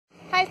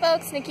Hi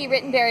folks, Nikki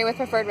Rittenberry with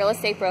Preferred Real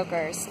Estate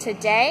Brokers.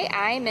 Today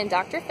I'm in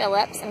Dr.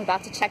 Phillips. I'm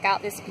about to check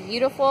out this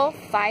beautiful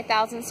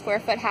 5,000 square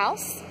foot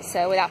house.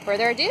 So without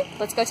further ado,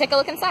 let's go take a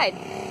look inside.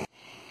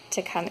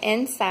 To come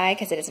inside,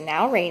 because it is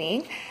now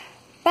raining,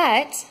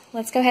 but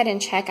let's go ahead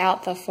and check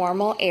out the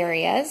formal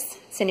areas.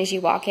 As soon as you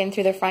walk in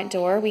through the front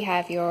door, we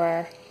have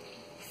your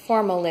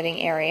formal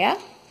living area.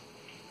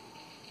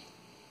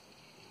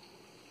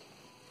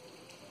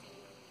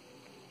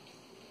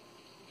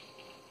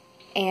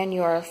 And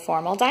your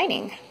formal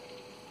dining.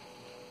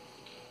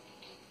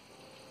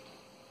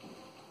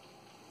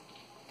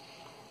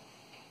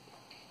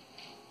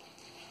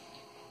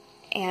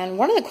 And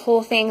one of the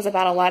cool things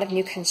about a lot of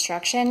new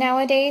construction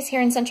nowadays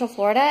here in Central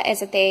Florida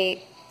is that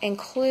they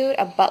include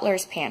a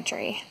butler's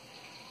pantry,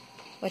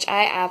 which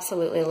I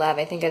absolutely love.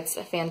 I think it's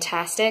a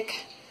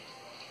fantastic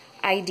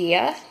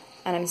idea,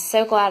 and I'm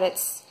so glad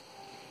it's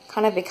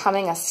kind of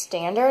becoming a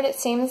standard, it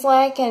seems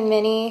like, in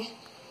many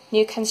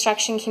new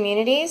construction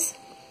communities.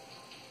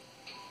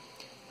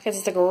 Because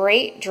it's a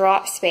great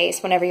drop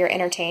space whenever you're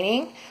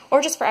entertaining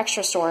or just for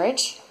extra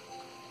storage.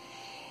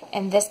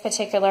 And this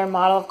particular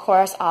model, of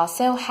course,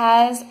 also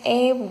has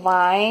a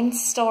wine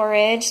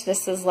storage.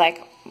 This is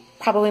like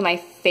probably my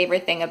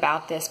favorite thing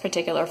about this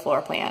particular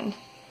floor plan.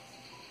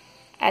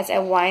 As a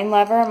wine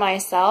lover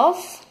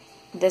myself,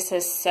 this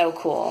is so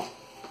cool.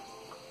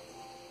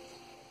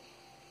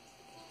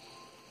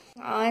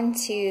 On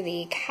to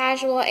the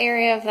casual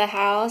area of the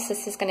house.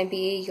 This is going to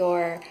be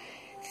your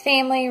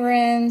family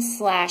room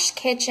slash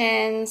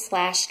kitchen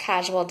slash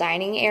casual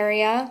dining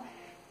area.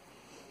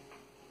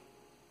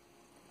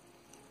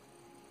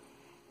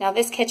 Now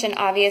this kitchen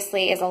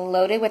obviously is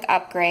loaded with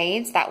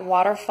upgrades. That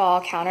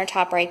waterfall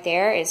countertop right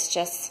there is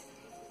just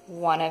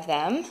one of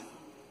them,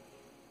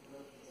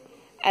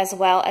 as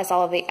well as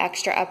all of the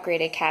extra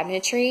upgraded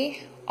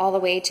cabinetry all the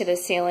way to the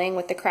ceiling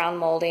with the crown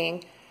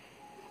molding,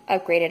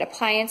 upgraded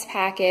appliance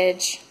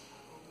package.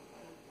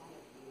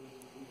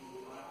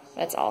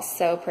 That's all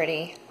so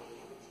pretty.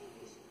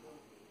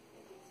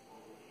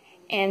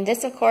 And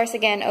this, of course,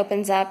 again,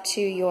 opens up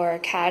to your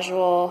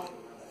casual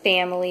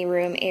family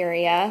room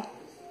area.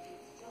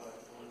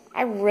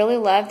 I really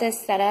love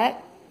this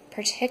setup,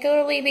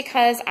 particularly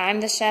because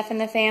I'm the chef in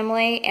the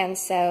family, and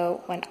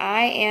so when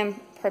I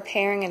am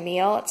preparing a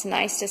meal, it's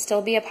nice to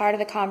still be a part of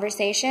the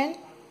conversation.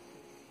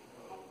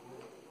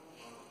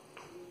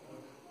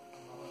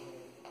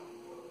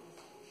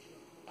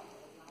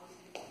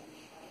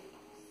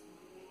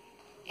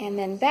 And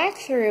then back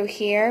through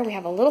here, we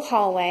have a little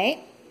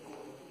hallway.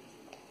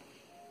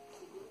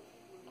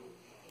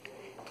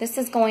 This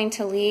is going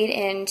to lead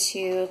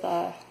into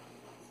the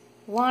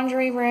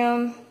laundry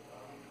room,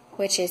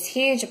 which is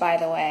huge, by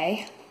the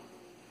way.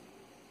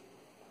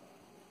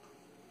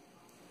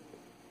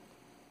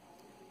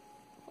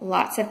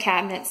 Lots of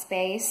cabinet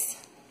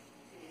space.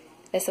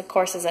 This, of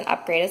course, is an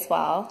upgrade as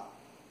well.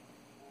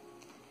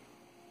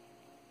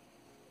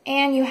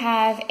 And you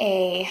have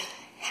a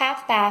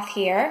half bath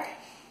here,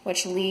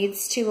 which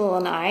leads to the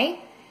lanai.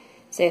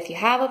 So if you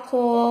have a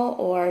pool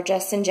or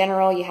just in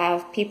general you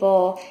have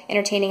people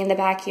entertaining in the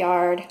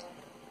backyard,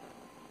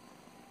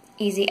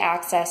 easy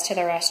access to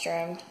the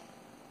restroom.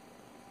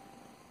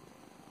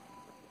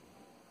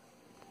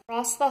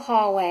 Across the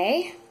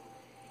hallway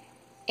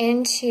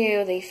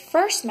into the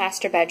first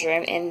master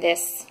bedroom in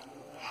this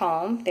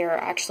home. There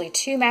are actually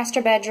two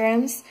master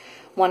bedrooms,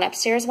 one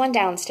upstairs, one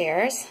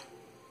downstairs.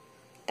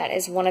 That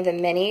is one of the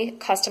many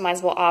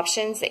customizable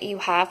options that you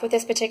have with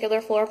this particular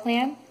floor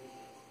plan.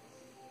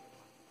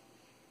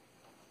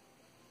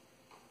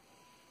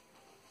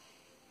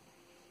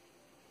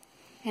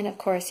 And of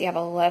course, you have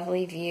a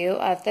lovely view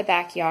of the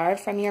backyard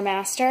from your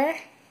master.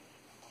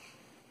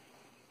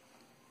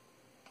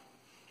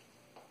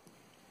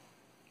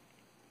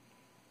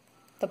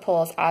 The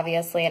pool is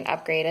obviously an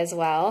upgrade as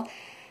well.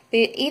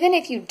 But even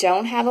if you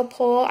don't have a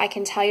pool, I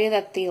can tell you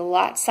that the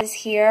lot sizes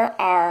here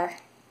are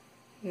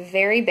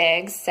very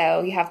big, so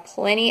you have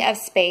plenty of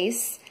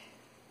space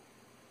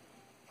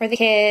for the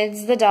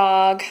kids, the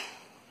dog,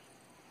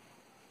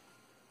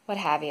 what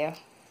have you.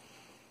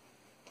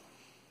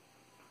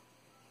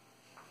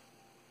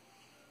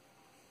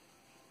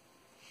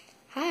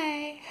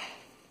 Hi.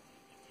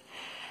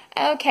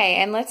 Okay,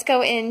 and let's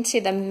go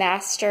into the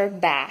master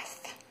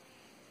bath.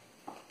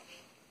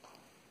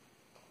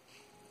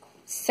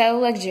 So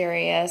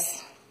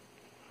luxurious.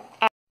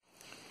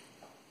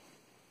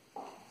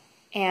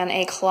 And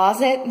a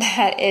closet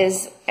that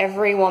is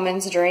every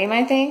woman's dream,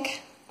 I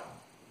think.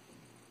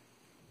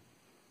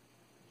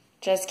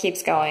 Just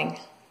keeps going.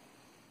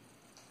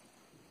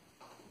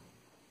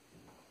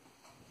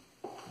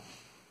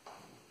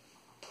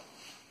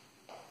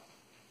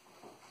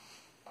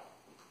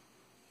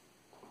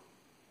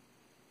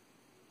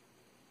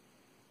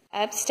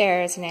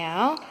 Upstairs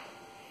now,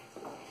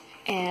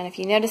 and if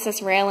you notice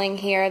this railing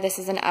here, this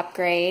is an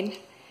upgrade.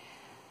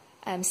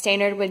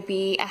 Standard would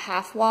be a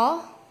half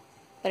wall,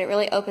 but it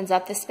really opens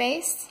up the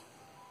space.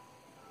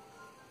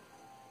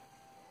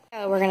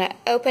 So we're going to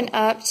open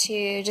up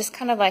to just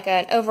kind of like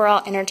an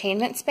overall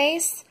entertainment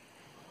space.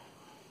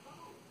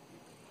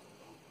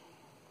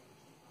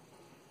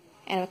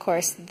 And of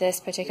course, this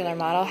particular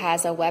model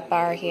has a wet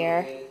bar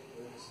here.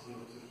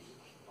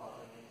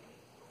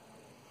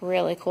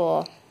 Really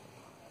cool.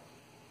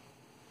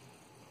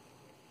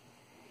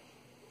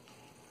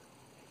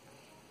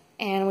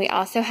 And we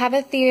also have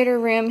a theater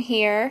room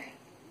here.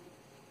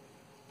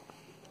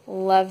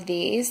 Love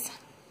these.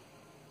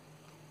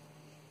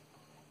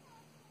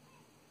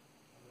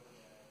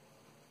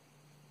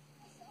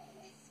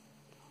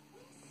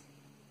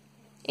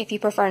 If you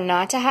prefer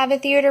not to have a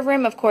theater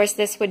room, of course,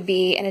 this would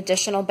be an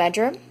additional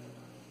bedroom.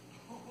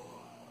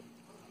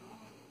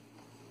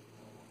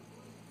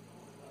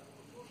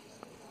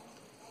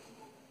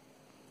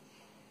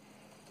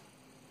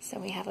 So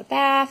we have a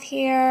bath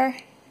here,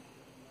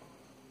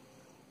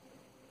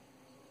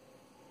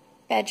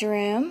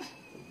 bedroom,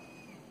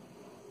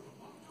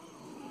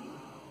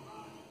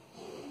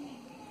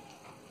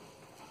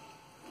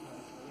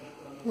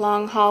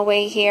 long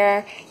hallway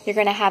here. You're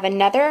going to have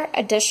another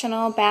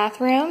additional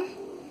bathroom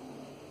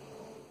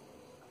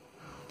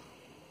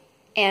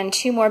and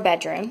 2 more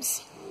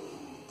bedrooms.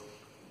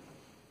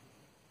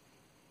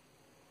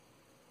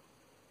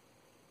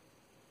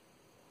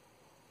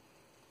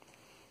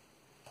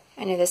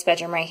 I know this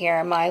bedroom right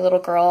here, my little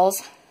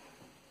girls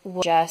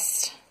will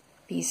just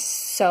be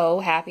so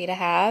happy to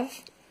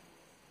have.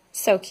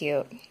 So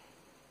cute.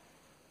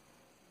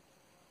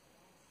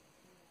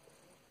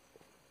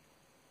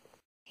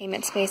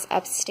 Payment space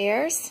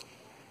upstairs.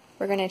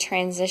 We're going to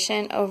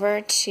transition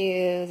over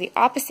to the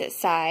opposite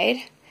side.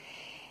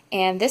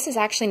 And this is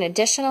actually an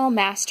additional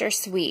master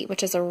suite,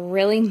 which is a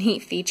really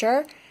neat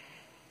feature.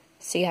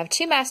 So you have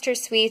 2 master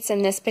suites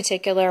in this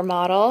particular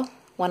model,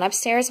 one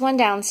upstairs, one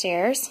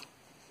downstairs.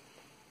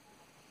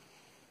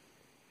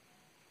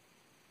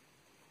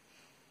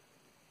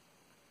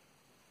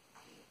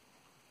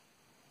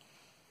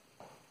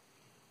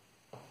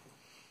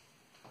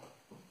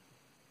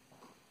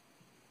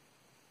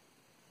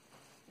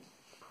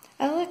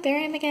 Oh, look, there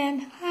I am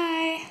again.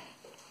 Hi.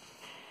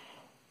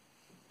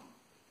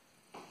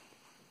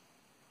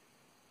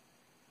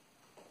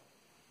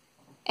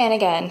 And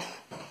again,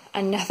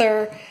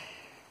 another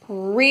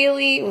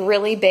really,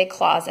 really big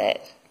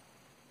closet.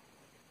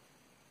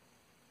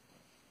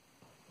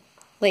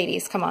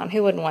 Ladies, come on,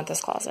 who wouldn't want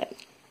this closet?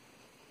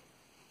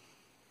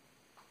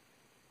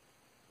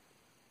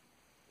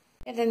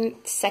 And then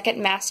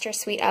second master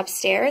suite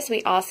upstairs,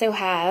 we also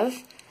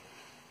have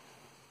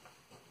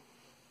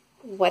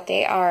what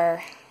they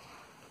are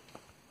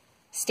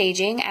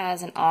staging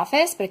as an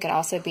office, but it could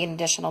also be an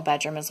additional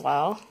bedroom as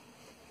well.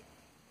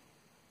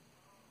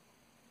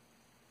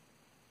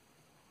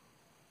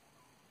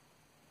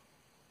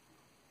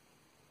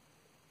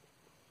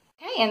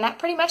 Okay, and that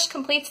pretty much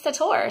completes the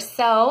tour.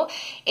 So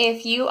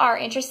if you are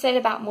interested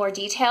about more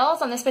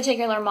details on this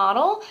particular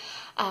model,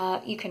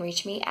 you can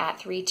reach me at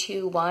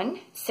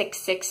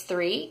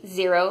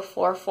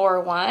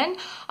 321-663-0441.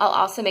 I'll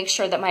also make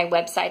sure that my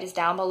website is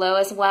down below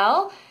as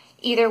well.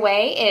 Either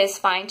way is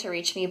fine to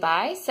reach me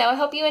by. So I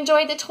hope you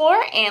enjoyed the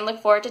tour and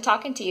look forward to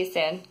talking to you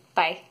soon.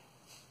 Bye.